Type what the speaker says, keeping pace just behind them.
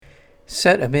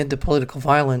Set amid the political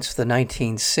violence of the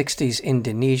 1960s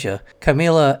Indonesia,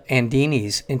 Kamila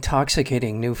Andini's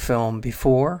intoxicating new film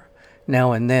Before,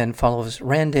 Now and Then follows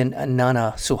Raden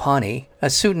Nana Suhani, a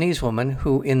Sundanese woman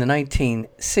who in the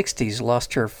 1960s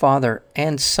lost her father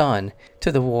and son to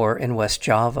the war in West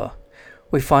Java.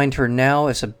 We find her now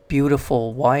as a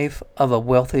beautiful wife of a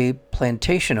wealthy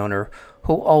plantation owner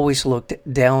who always looked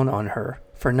down on her.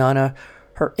 For Nana,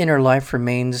 her inner life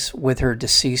remains with her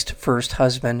deceased first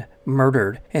husband,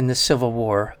 murdered in the Civil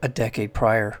War a decade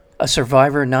prior. A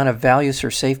survivor, Nana values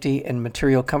her safety and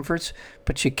material comforts,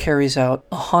 but she carries out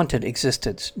a haunted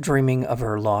existence, dreaming of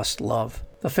her lost love.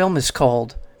 The film is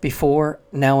called Before,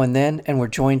 Now and Then, and we're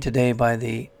joined today by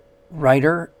the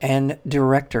writer and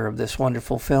director of this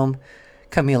wonderful film,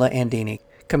 Kamila Andini.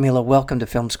 Kamila, welcome to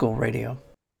Film School Radio.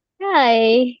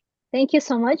 Hi, thank you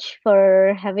so much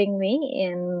for having me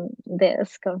in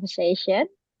this conversation.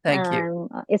 Thank you.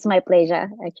 It's my pleasure,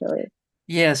 actually.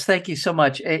 Yes, thank you so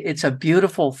much. It's a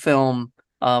beautiful film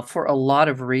for a lot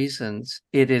of reasons.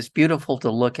 It is beautiful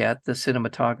to look at. The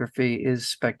cinematography is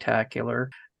spectacular.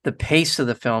 The pace of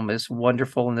the film is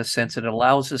wonderful in the sense that it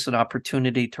allows us an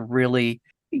opportunity to really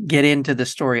get into the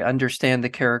story, understand the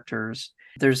characters.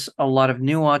 There's a lot of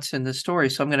nuance in the story.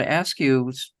 So I'm going to ask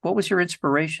you, what was your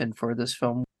inspiration for this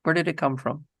film? Where did it come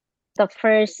from? The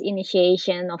first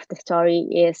initiation of the story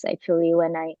is actually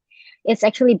it's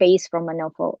actually based from a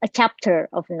novel, a chapter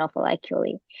of a novel,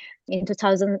 actually. In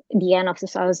 2000, the end of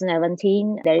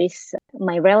 2017, there is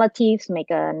my relatives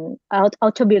make an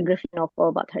autobiography novel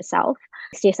about herself.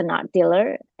 She's an art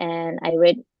dealer, and I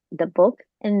read the book.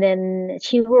 And then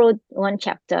she wrote one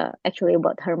chapter actually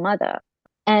about her mother.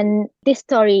 And this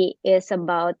story is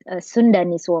about a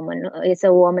Sundanese woman. It's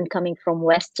a woman coming from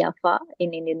West Java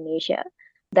in Indonesia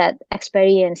that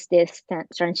experienced this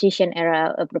transition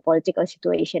era of the political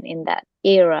situation in that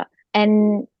era.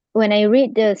 And when I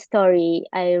read the story,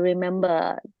 I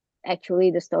remember actually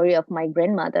the story of my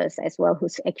grandmothers as well,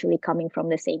 who's actually coming from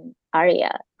the same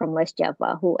area from West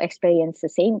Java, who experienced the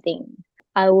same thing.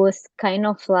 I was kind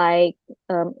of like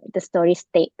the story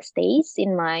stays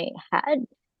in my head,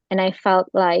 and I felt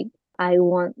like I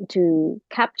want to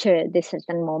capture this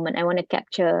certain moment. I want to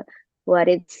capture what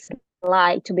it's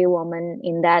like to be a woman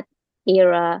in that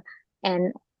era,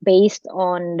 and based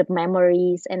on the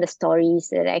memories and the stories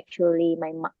that actually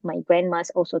my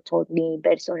grandma's also told me,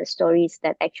 based on the stories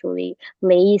that actually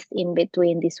lays in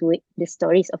between the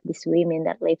stories of these women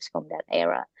that lives from that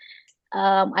era.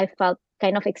 I felt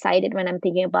kind of excited when I'm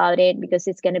thinking about it, because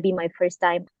it's going to be my first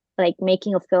time like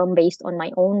making a film based on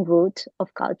my own root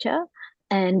of culture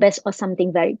and based on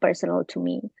something very personal to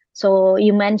me. So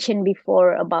you mentioned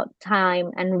before about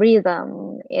time and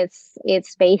rhythm.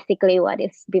 It's basically what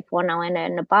it's Before, Now and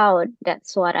Then about.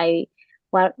 That's what I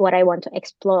want to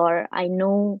explore. I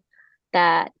know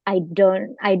that I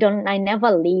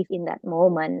never live in that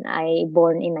moment. I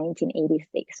born in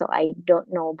 1986, so I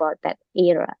don't know about that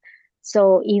era.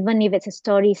 So even if it's a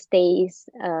story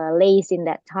lays in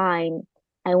that time,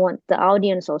 I want the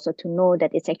audience also to know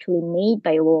that it's actually made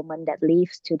by a woman that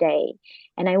lives today.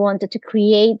 And I wanted to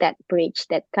create that bridge,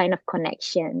 that kind of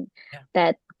connection, Yeah.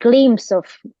 that glimpse of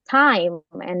time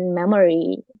and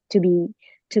memory to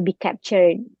be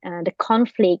captured. The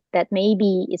conflict that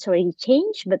maybe it's already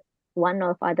changed, but one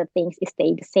of other things is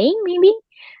stay the same, maybe.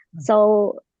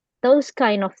 So those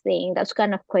kind of thing, those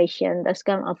kind of question, those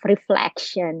kind of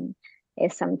reflection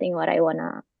is something what I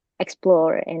wanna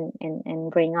explore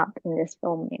and bring up in this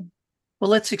film.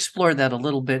 Well, let's explore that a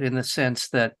little bit in the sense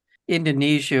that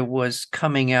Indonesia was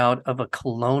coming out of a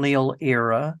colonial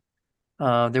era.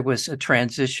 There was a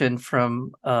transition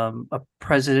from a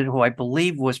president who I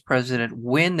believe was president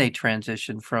when they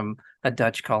transitioned from a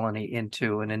Dutch colony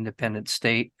into an independent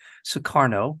state,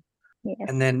 Sukarno, Yes.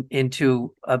 and then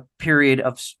into a period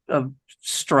of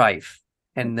strife.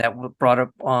 And that brought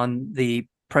up on the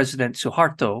President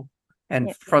Suharto. And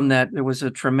Yeah. from that, there was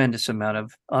a tremendous amount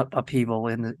of upheaval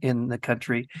in the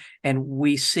country. And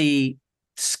we see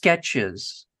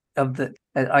sketches of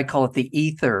I call it the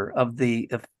ether of the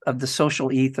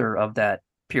social ether of that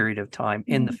period of time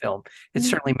in the film. It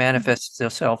certainly manifests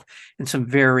itself in some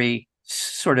very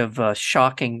sort of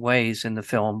shocking ways in the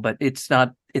film, but it's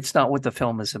not what the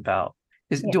film is about.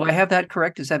 Yeah. Do I have that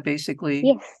correct? Is that basically?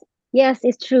 Yes. Yes,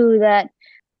 it's true that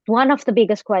one of the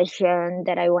biggest question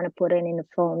that I want to put in the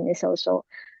film is also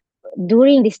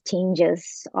during these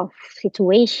changes of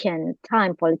situation,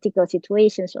 time, political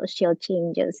situation, social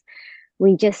changes,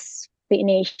 we just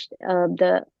finished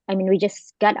we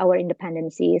just got our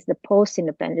independencies, the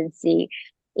post-independency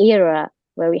era,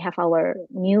 where we have our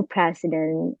new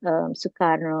president,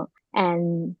 Sukarno.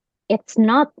 And it's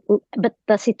not, but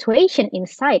the situation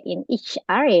inside in each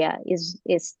area is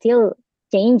still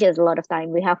changes a lot of time.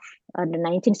 We have the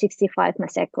 1965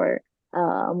 massacre.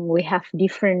 We have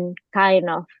different kind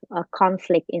of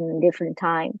conflict in different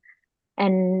time,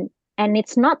 and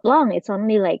it's not long. It's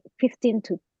only like 15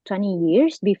 to 20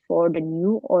 years before the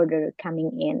new order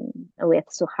coming in with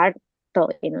Suharto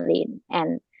in lead,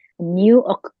 and new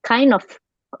kind of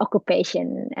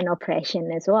occupation and oppression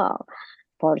as well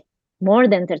for more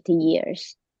than 30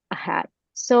 years ahead.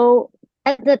 So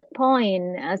at that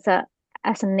point, as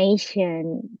a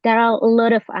nation, there are a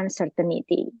lot of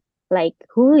uncertainty, like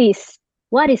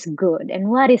what is good and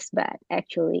what is bad.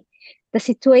 Actually, the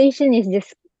situation is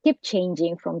just keep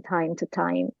changing from time to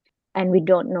time, and we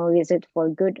don't know is it for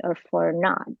good or for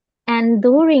not. And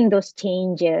during those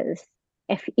changes,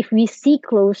 if we see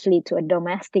closely to a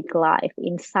domestic life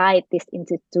inside this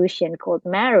institution called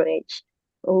marriage,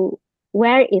 oh,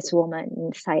 where is woman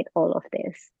inside all of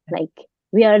this? Like,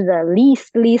 we are the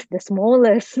least the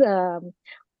smallest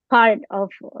part of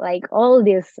like all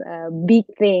this big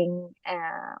thing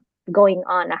going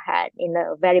on ahead in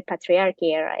the very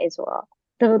patriarchy era as well.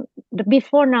 The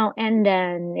before, now, and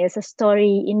then is a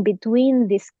story in between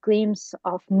these glimpse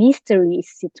of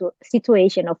mysteries,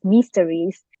 situation of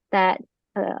mysteries, that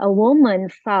a woman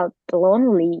felt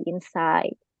lonely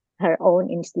inside her own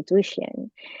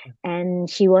institution, and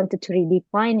she wanted to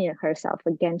redefine herself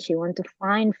again. She wanted to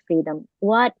find freedom.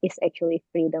 What is actually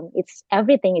freedom? It's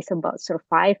everything is about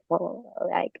survival,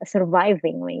 like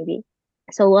surviving maybe.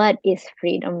 So what is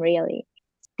freedom really?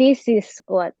 This is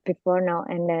what before, now,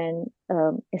 and then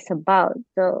is about.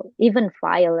 So even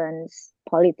violence,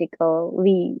 political,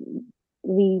 we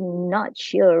not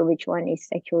sure which one is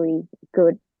actually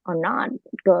good or not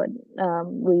good.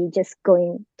 We just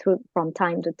going through from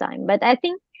time to time. But I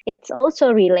think it's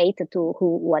also related to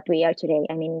what we are today.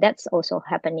 I mean, that's also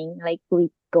happening. Like, we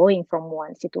going from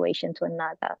one situation to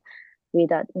another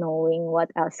without knowing what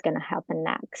else gonna happen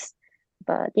next.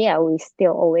 But yeah, we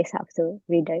still always have to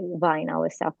redefine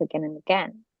ourselves again and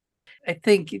again. I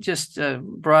think just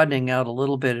broadening out a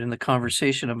little bit in the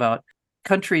conversation about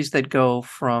countries that go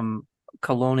from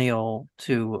colonial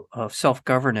to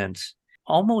self-governance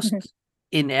almost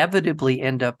inevitably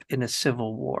end up in a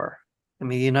civil war. I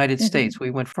mean, the United States,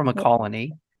 we went from a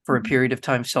colony for a period of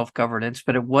time, self-governance,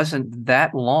 but it wasn't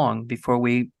that long before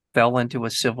we fell into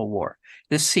a civil war.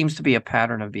 This seems to be a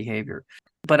pattern of behavior.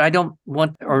 But I don't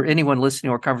want or anyone listening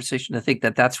to our conversation to think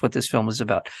that that's what this film is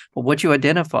about. But what you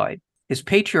identified is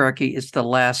patriarchy is the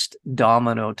last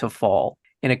domino to fall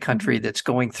in a country that's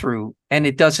going through, and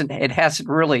it hasn't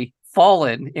really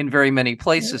fallen in very many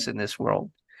places in this world.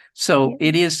 So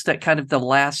it is that kind of the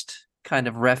last kind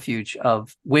of refuge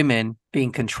of women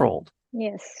being controlled.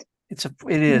 Yes.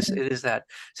 It is that.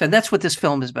 So that's what this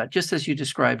film is about, just as you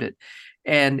described it.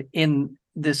 And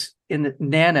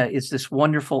Nana is this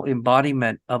wonderful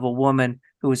embodiment of a woman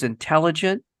who is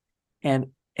intelligent and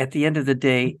at the end of the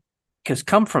day, because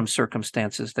come from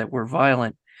circumstances that were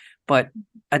violent, but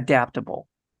adaptable.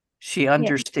 She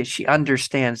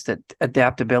understands that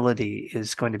adaptability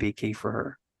is going to be key for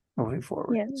her moving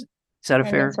forward. Yeah. Is that a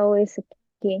fair? That's always a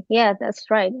key. Yeah, that's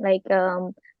right. Like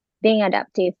being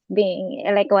adaptive, being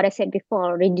like what I said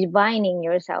before, redefining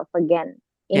yourself again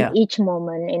in each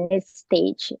moment, in each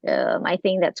stage. I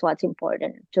think that's what's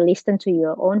important, to listen to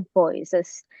your own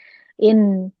voices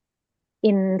in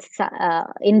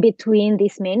between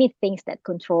these many things that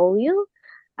control you.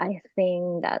 I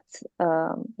think that's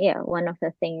one of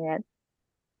the things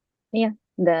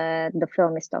that the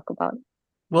film is talk about.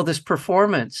 Well, this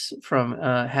performance from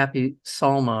Happy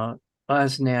Salma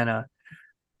as Nana,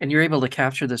 and you're able to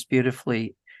capture this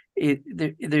beautifully.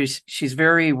 She's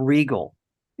very regal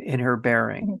in her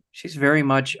bearing. She's very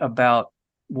much about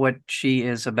what she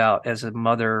is about as a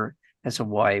mother, as a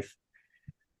wife.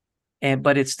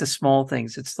 But it's the small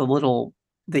things. It's the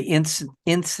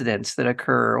incidents that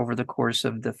occur over the course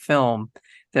of the film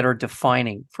that are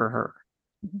defining for her.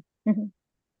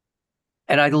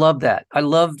 And I love that. I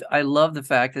love the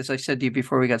fact, as I said to you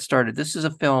before we got started, this is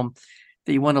a film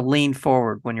that you want to lean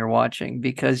forward when you're watching,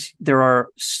 because there's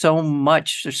so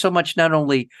much not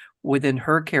only within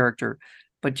her character,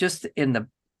 but just in the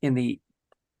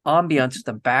ambiance,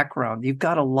 the background. You've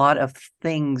got a lot of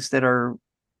things that are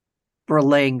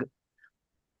relaying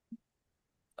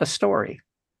a story.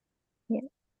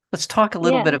 Let's talk a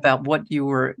little bit about what we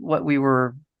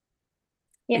were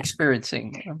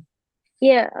experiencing.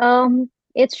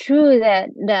 It's true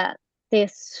that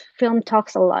this film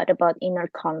talks a lot about inner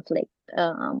conflict,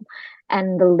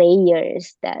 and the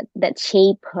layers that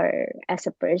shape her as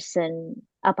a person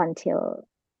up until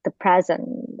the present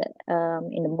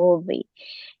in the movie.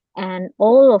 And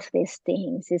all of these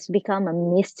things has become a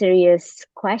mysterious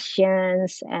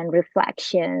questions and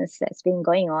reflections that's been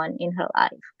going on in her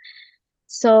life.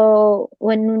 So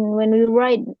when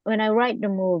I write the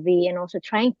movie, and also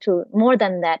trying to, more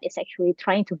than that, it's actually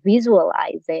trying to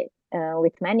visualize it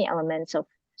with many elements of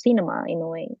cinema in a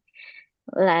way.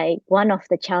 Like one of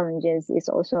the challenges is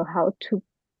also how to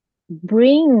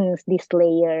bring these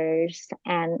layers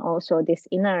and also these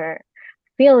inner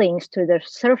feelings to the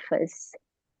surface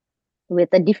with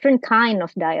a different kind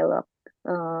of dialogue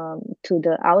to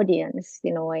the audience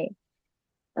in a way.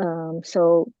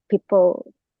 So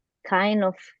people kind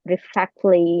of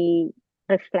reflectively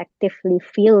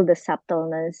feel the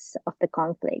subtleness of the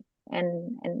conflict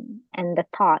and the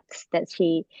thoughts that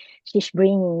she's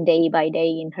bringing day by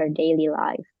day in her daily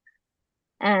life.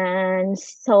 And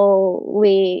so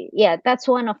that's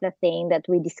one of the things that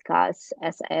we discuss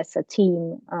as a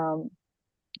team,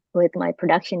 with my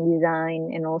production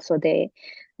design and also my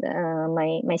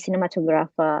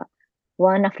cinematographer.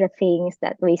 One of the things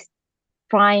that we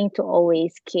trying to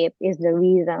always keep is the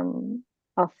rhythm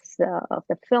of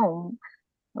the film,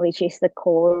 which is the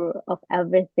core of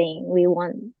everything. We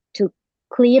want to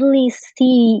clearly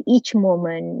see each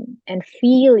moment and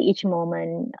feel each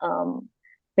moment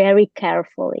very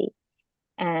carefully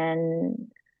and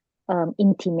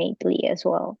intimately as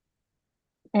well.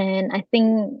 And I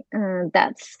think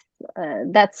that's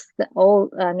the all.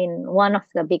 I mean, one of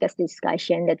the biggest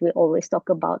discussion that we always talk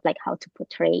about, like how to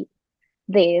portray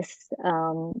this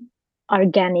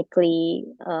organically,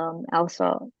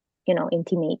 also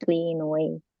intimately in a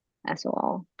way as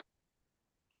well.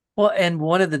 Well, and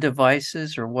one of the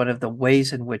devices or one of the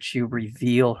ways in which you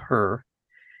reveal her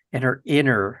and her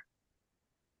inner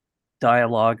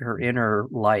dialogue, her inner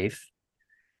life,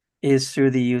 is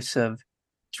through the use of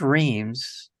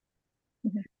dreams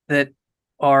that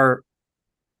are,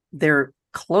 they're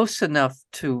close enough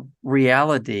to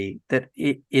reality that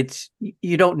it's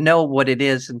you don't know what it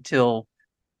is until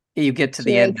you get to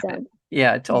the end of it.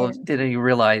 Yeah, it's all then you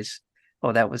realize,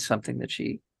 oh, that was something that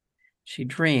she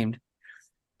dreamed.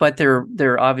 But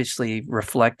they're obviously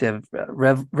reflective,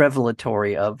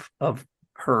 revelatory of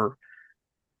her,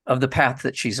 of the path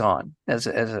that she's on as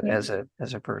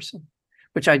a person,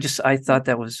 which I thought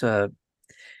that was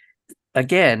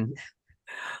again,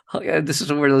 this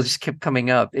is where this kept coming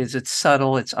up, is it's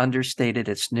subtle, it's understated,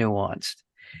 it's nuanced,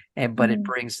 but it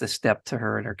brings this depth to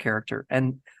her and her character.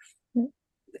 And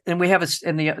we have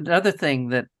the other thing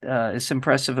that is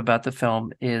impressive about the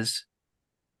film is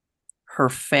her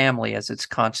family as it's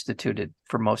constituted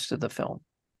for most of the film.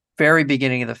 Very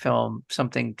beginning of the film,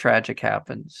 something tragic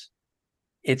happens.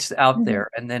 It's out there,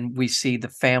 and then we see the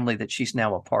family that she's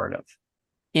now a part of.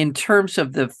 In terms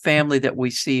of the family that we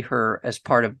see her as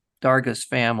part of Darga's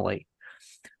family,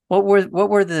 what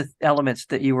were the elements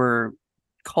that you were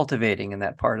cultivating in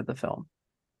that part of the film?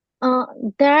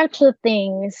 There are two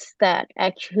things that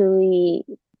actually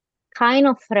kind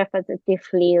of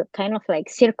repetitively kind of like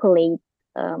circulate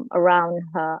around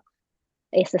her,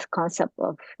 is this concept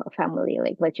of a family,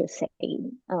 like what you're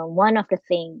saying. One of the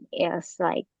thing is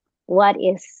like, what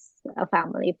is a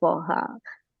family for her?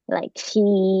 Like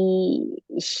she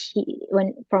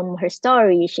when from her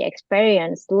story, she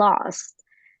experienced loss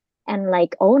and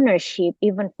like ownership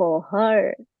even for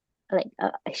her. Like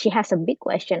she has a big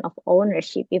question of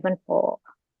ownership even for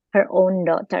her own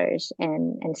daughters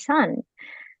and son.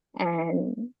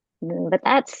 And but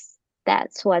that's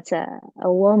what's a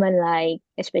woman like,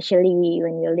 especially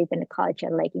when you live in a culture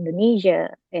like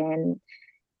Indonesia, and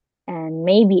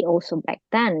maybe also back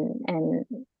then. And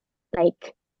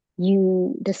like,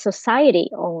 the society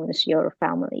owns your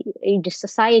family, the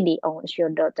society owns your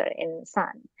daughter and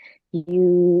son.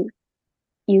 you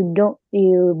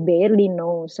you barely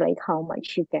knows like how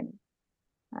much you can,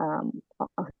 um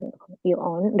you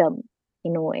own them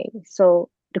in a way. So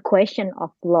the question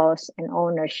of loss and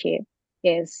ownership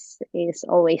is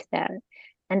always there.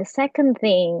 And the second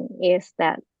thing is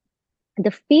that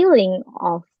the feeling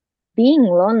of being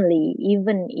lonely,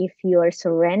 even if you are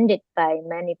surrounded by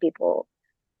many people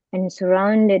and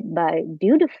surrounded by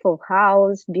beautiful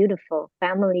house, beautiful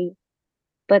family,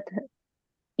 but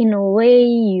in a way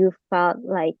you felt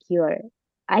like you're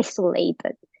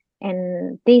isolated.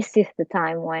 And this is the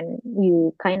time when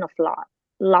you kind of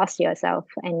lost yourself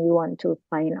and you want to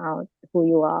find out who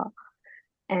you are.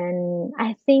 And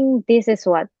I think this is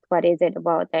what is it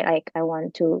about that, like, I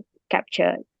want to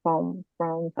capture from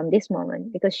this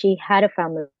moment, because she had a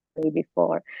family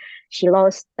before she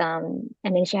lost, and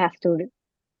then she have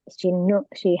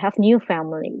new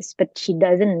families, but she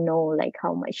doesn't know like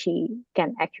how much she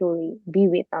can actually be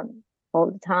with them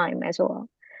all the time as well.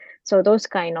 So those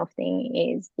kind of thing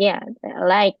is, yeah,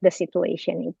 like the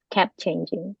situation, it kept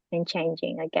changing and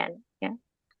changing again. Yeah.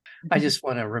 I just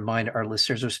want to remind our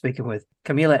listeners we're speaking with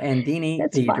Kamila Andini,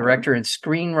 That's the fine. director and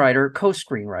screenwriter,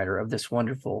 co-screenwriter of this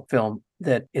wonderful film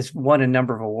that has won a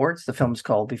number of awards. The film's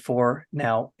called Before,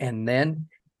 Now, and Then.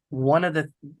 One of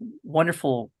the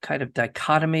wonderful kind of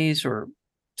dichotomies or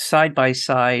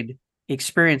side-by-side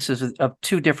experiences of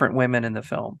two different women in the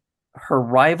film. Her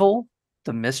rival,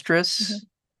 the mistress,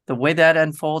 the way that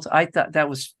unfolds, I thought that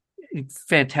was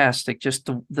fantastic, just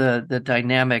the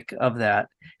dynamic of that.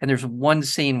 And there's one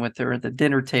scene with her at the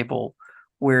dinner table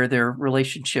where their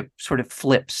relationship sort of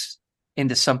flips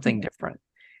into something different,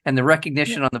 and the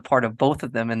recognition on the part of both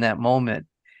of them in that moment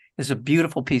is a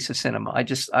beautiful piece of cinema.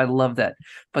 I love that.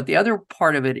 But the other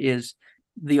part of it is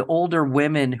the older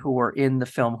women who are in the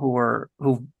film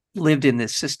who lived in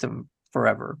this system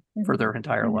forever for their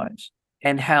entire lives,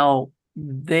 and how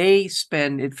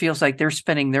it feels like they're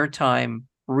spending their time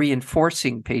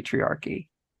reinforcing patriarchy,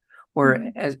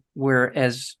 whereas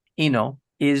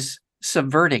is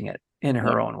subverting it in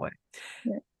her own way.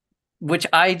 Which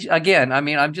I'm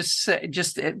just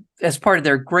as part of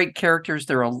their great characters,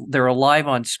 they're alive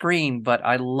on screen, but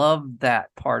I love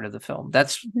that part of the film.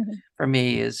 That's for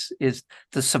me is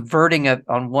the subverting it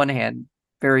on one hand,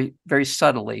 very, very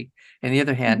subtly, and the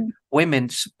other hand, women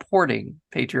supporting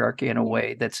patriarchy in a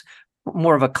way that's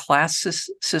more of a class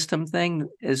system thing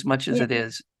as much as it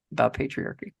is about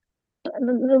patriarchy.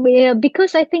 Yeah,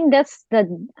 because I think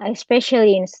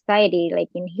especially in society like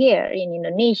in here in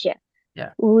Indonesia,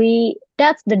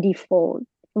 that's the default.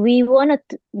 We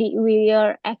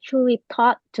are actually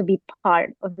taught to be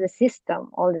part of the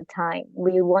system all the time.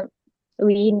 We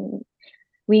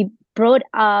brought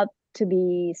up to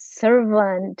be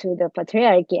servant to the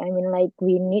patriarchy. I mean, like,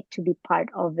 we need to be part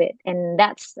of it, and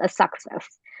that's a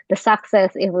success. The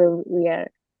success if we are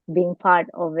being part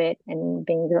of it and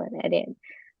being good at it.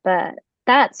 But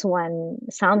that's when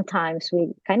sometimes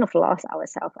we kind of lost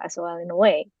ourselves as well in a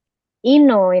way. In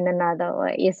another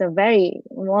way, is a very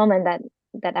woman that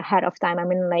ahead of time. I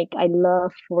mean, like, I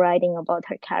love writing about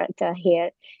her character here,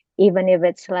 even if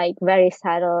it's like very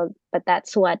subtle. But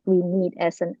that's what we need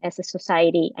as a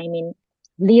society. I mean,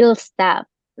 little step.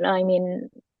 I mean,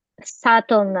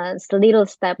 subtleness, little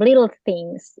step, little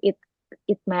things. It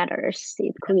matters.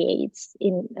 It creates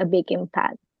in a big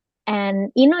impact.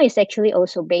 And is actually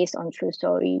also based on true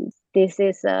stories. This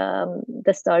is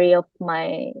the story of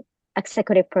my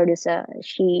executive producer.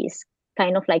 She's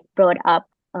kind of like brought up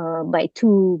by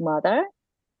two mother,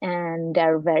 and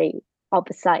they're very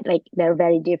opposite, like they're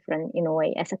very different in a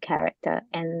way as a character.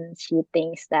 And she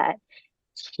thinks that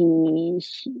who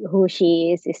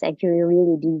she is actually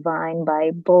really divine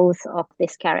by both of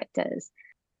these characters,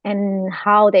 and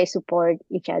how they support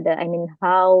each other. I mean,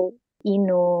 how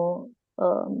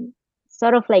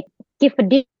sort of like give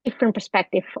a different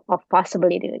perspective of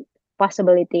possibility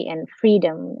and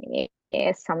freedom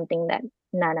is something that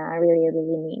Nana really,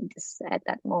 really needs at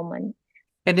that moment.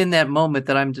 And in that moment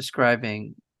that I'm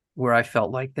describing, where I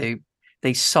felt like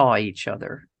they saw each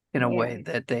other in a way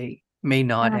that they may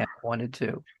not have wanted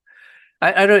to.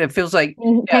 I don't. It feels like.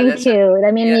 Thank you.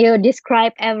 I mean, you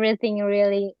describe everything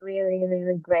really, really,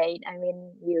 really great. I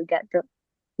mean, you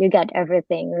got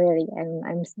everything really.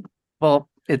 Well,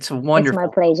 it's wonderful. It's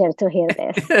my pleasure to hear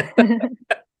this.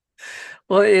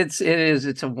 Well, it's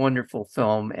a wonderful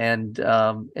film, and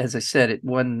as I said, it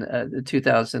won the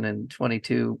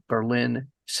 2022 Berlin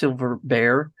Silver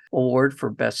Bear Award for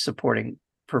Best Supporting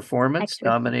Performance,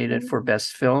 nominated for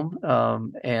Best Film,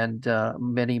 and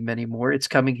many, many more. It's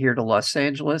coming here to Los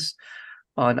Angeles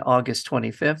on August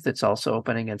 25th. It's also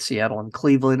opening in Seattle and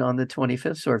Cleveland on the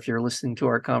 25th. So if you're listening to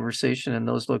our conversation in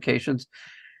those locations,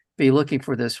 be looking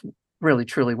for this really,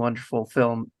 truly wonderful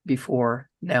film, Before,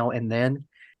 Now, and Then.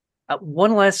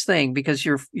 One last thing, because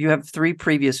you have 3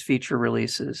 previous feature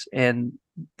releases and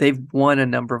they've won a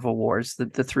number of awards,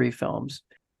 the 3 films.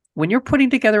 When you're putting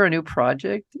together a new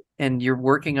project and you're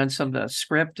working on some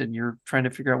script and you're trying to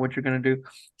figure out what you're going to do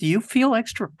you feel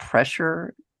extra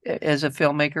pressure as a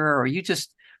filmmaker, or are you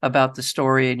just about the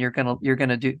story and you're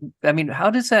gonna do? I mean, how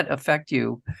does that affect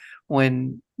you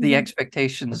when the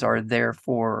expectations are there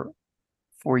for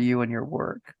you and your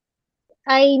work?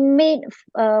 I made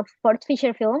a 4th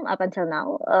feature film up until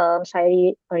now. So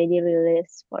I already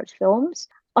released 4 films.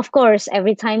 Of course,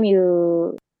 every time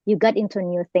you get into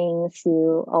new things,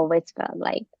 you always felt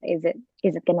like, is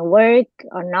it gonna work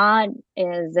or not?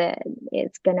 Is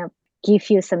it's gonna give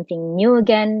you something new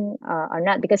again or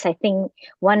not? Because I think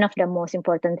one of the most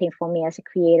important thing for me as a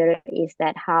creator is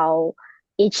that how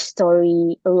each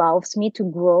story allows me to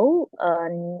grow,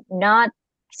 not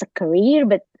as a career,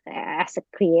 but as a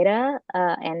creator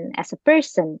and as a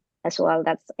person as well.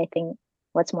 That's, I think,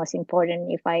 what's most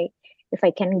important. If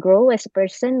I can grow as a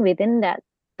person within that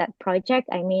project,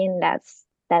 I mean,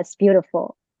 that's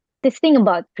beautiful. This thing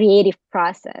about creative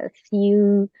process,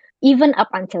 you, even up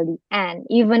until the end,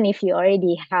 even if you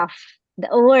already have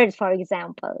the award, for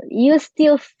example, you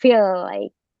still feel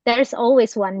like there's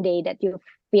always one day that you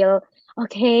feel,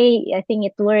 okay, I think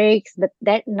it works, but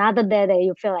that another day that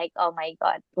you feel like, oh my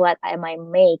god, what am I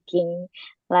making?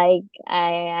 Like,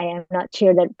 I am not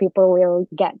sure that people will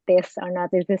get this or not.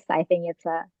 It's just, I think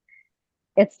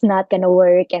it's not gonna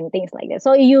work and things like that.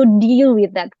 So you deal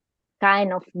with that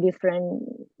kind of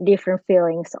different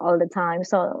feelings all the time.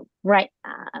 So right,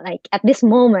 like at this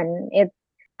moment,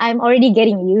 I'm already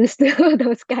getting used to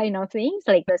those kind of things,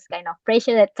 like those kind of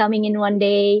pressure that coming in one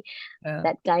day, Yeah.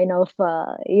 that kind of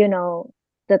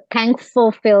the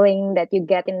thankful feeling that you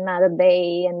get in another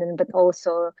day, and then but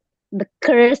also the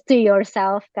curse to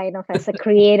yourself kind of as a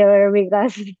creator,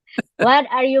 because what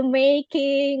are you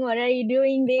making, what are you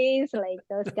doing this, like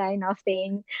those kind of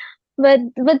things.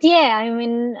 But yeah, I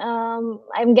mean,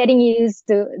 I'm getting used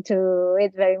to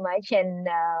it very much, and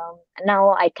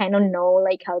now I kind of know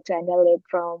like how to handle it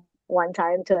from one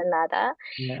time to another.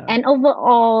 Yeah. And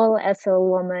overall, as a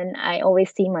woman, I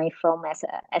always see my film as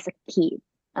a kid.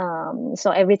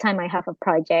 So every time I have a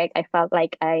project, I felt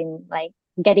like I'm like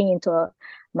getting into a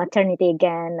maternity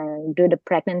again and do the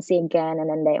pregnancy again, and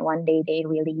then one day they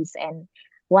release, and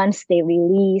once they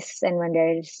release, and when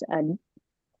there's a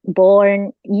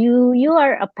born, you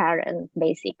are a parent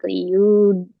basically.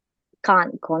 You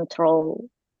can't control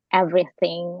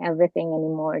everything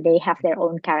anymore. They have their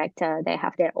own character, they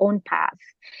have their own path,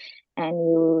 and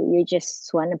you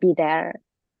just want to be there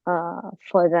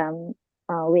for them,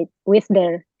 with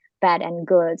their bad and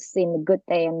goods, in the good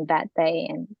day and bad day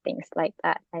and things like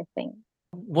that, I think.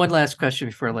 One last question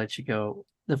before I let you go.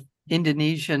 The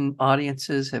Indonesian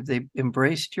audiences, have they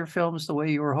embraced your films the way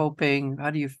you were hoping?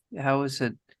 How is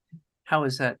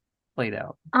that played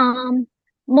out?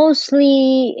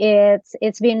 Mostly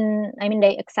it's been, I mean,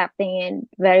 they accepting it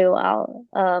very well.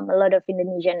 A lot of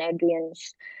Indonesian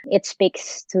audience, it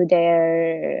speaks to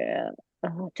their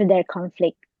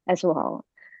conflict as well.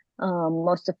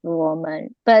 Most of the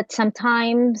women, but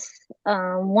sometimes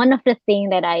one of the thing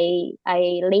that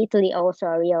I lately also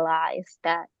realized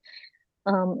that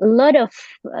a lot of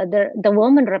the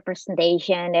woman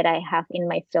representation that I have in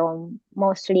my film,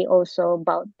 mostly also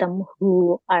about them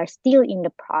who are still in the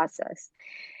process,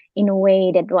 in a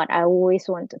way that what I always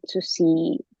wanted to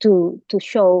see, to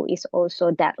show, is also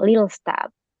that little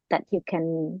step that you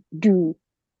can do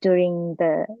during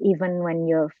the, even when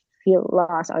you feel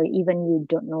lost, or even you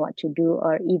don't know what to do,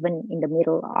 or even in the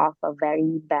middle of a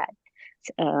very bad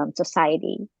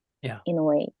society, Yeah. in a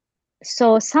way.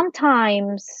 So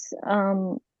sometimes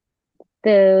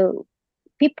the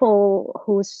people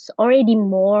who's already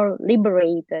more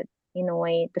liberated, in a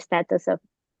way, the status of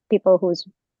people who's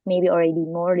maybe already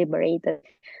more liberated,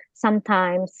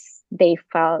 sometimes they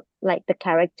felt like the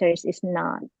characters is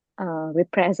not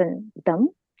represent them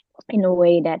in a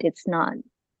way that it's not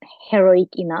heroic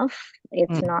enough.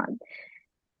 It's Mm. not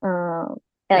uh,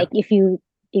 Yeah. like if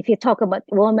you talk about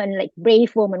woman, like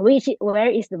brave woman, which, where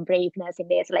is the braveness in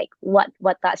this? Like what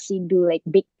does she do? Like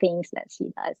big things that she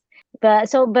does.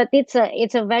 But it's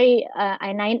a very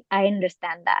and I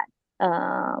understand that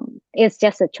it's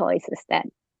just the choices that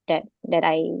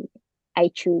I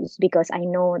choose, because I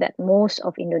know that most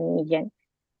of Indonesian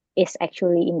is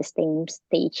actually in the same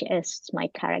stage as my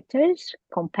characters,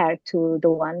 compared to the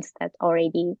ones that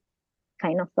already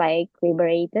kind of like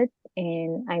liberated.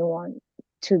 And I want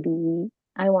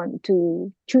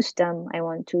to choose them. I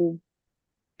want to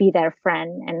be their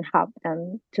friend and help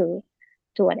them to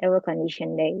whatever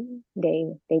condition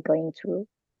they going through.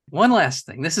 One last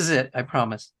thing. This is it, I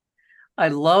promise. I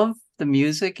love the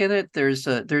music in it. There's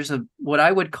a what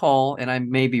I would call, and I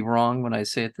may be wrong when I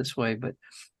say it this way, but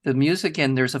the music,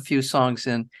 and there's a few songs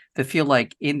in that feel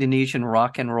like Indonesian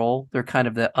rock and roll. They're kind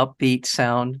of the upbeat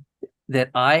sound that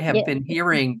I have Yeah. been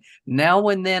hearing. Now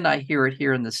and then I hear it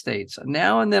here in the States.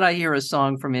 Now and then I hear a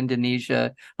song from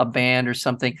Indonesia, a band or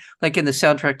something, like in the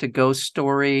soundtrack to Ghost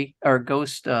Story or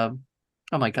Ghost. Oh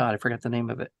my God, I forgot the name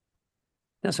of it.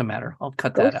 Doesn't matter. I'll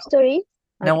cut that Ghost out. stories.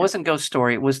 No, it Okay. wasn't Ghost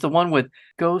Story. It was the one with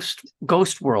Ghost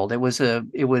World. It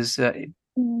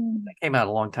Mm. came out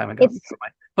a long time ago. It's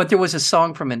But there was a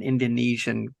song from an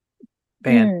Indonesian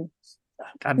band. mm,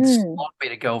 I'm just a mm, long way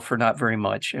to go for not very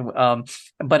much.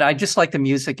 But I just like the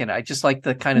music, and I just like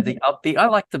the kind of the mhm, upbeat. I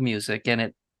like the music in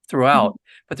it mhm. throughout.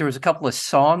 But there was a couple of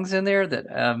songs in there that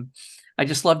I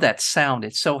just love that sound.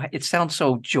 It sounds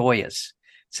so joyous.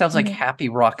 Sounds like happy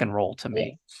rock and roll to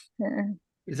me. Yeah.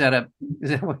 Is that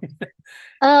what?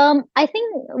 I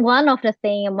think one of the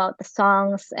thing about the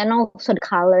songs and also the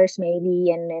colors maybe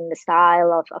and the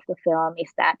style of the film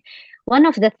is that one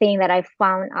of the thing that I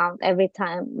found out every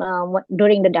time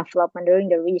during the development, during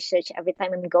the research, every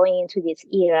time I'm going into this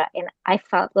era, and I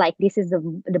felt like this is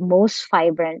the most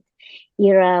vibrant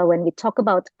era when we talk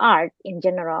about art in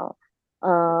general,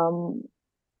 from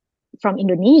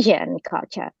Indonesian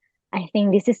culture. I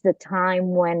think this is the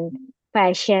time when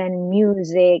fashion,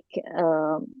 music,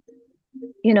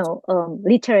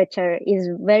 literature is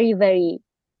very, very,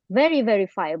 very, very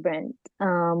vibrant.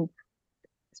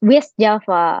 West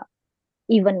Java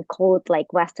even called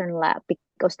like Western lab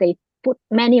because they put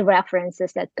many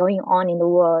references that's going on in the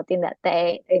world in that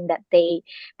day,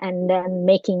 and then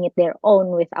making it their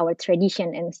own with our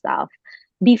tradition and stuff.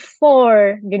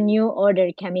 Before the new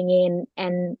order coming in,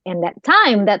 and that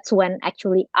time, that's when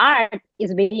actually art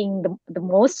is being the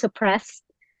most suppressed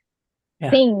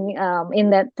thing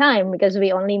in that time, because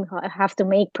we only have to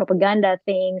make propaganda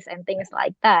things and things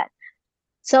like that.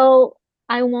 So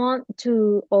I want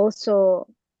to also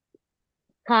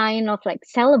kind of like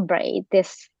celebrate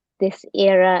this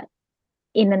era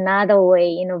in another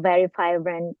way, in a very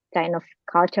vibrant kind of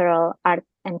cultural art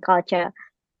and culture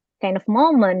kind of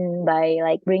moment, by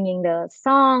like bringing the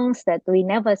songs that we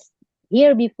never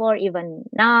hear before, even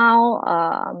now,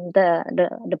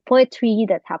 the poetry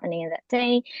that's happening in that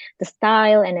day, the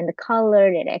style, and then the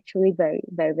color that actually very,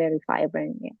 very, very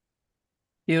vibrant. Yeah.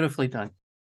 Beautifully done.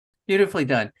 Beautifully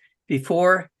done.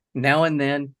 Before, now and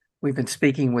then, we've been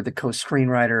speaking with the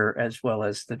co-screenwriter as well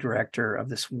as the director of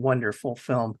this wonderful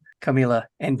film, Kamila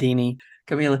Andini.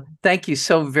 Kamila, thank you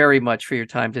so very much for your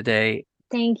time today.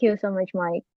 Thank you so much,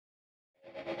 Mike.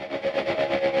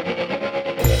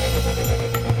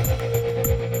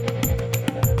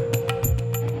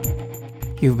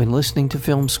 You've been listening to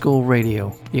Film School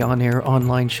Radio, the on-air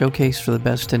online showcase for the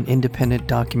best in independent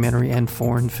documentary and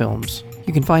foreign films.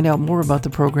 You can find out more about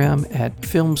the program at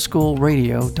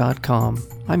filmschoolradio.com.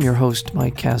 I'm your host,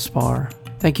 Mike Kaspar.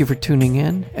 Thank you for tuning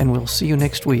in, and we'll see you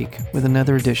next week with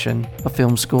another edition of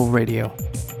Film School Radio.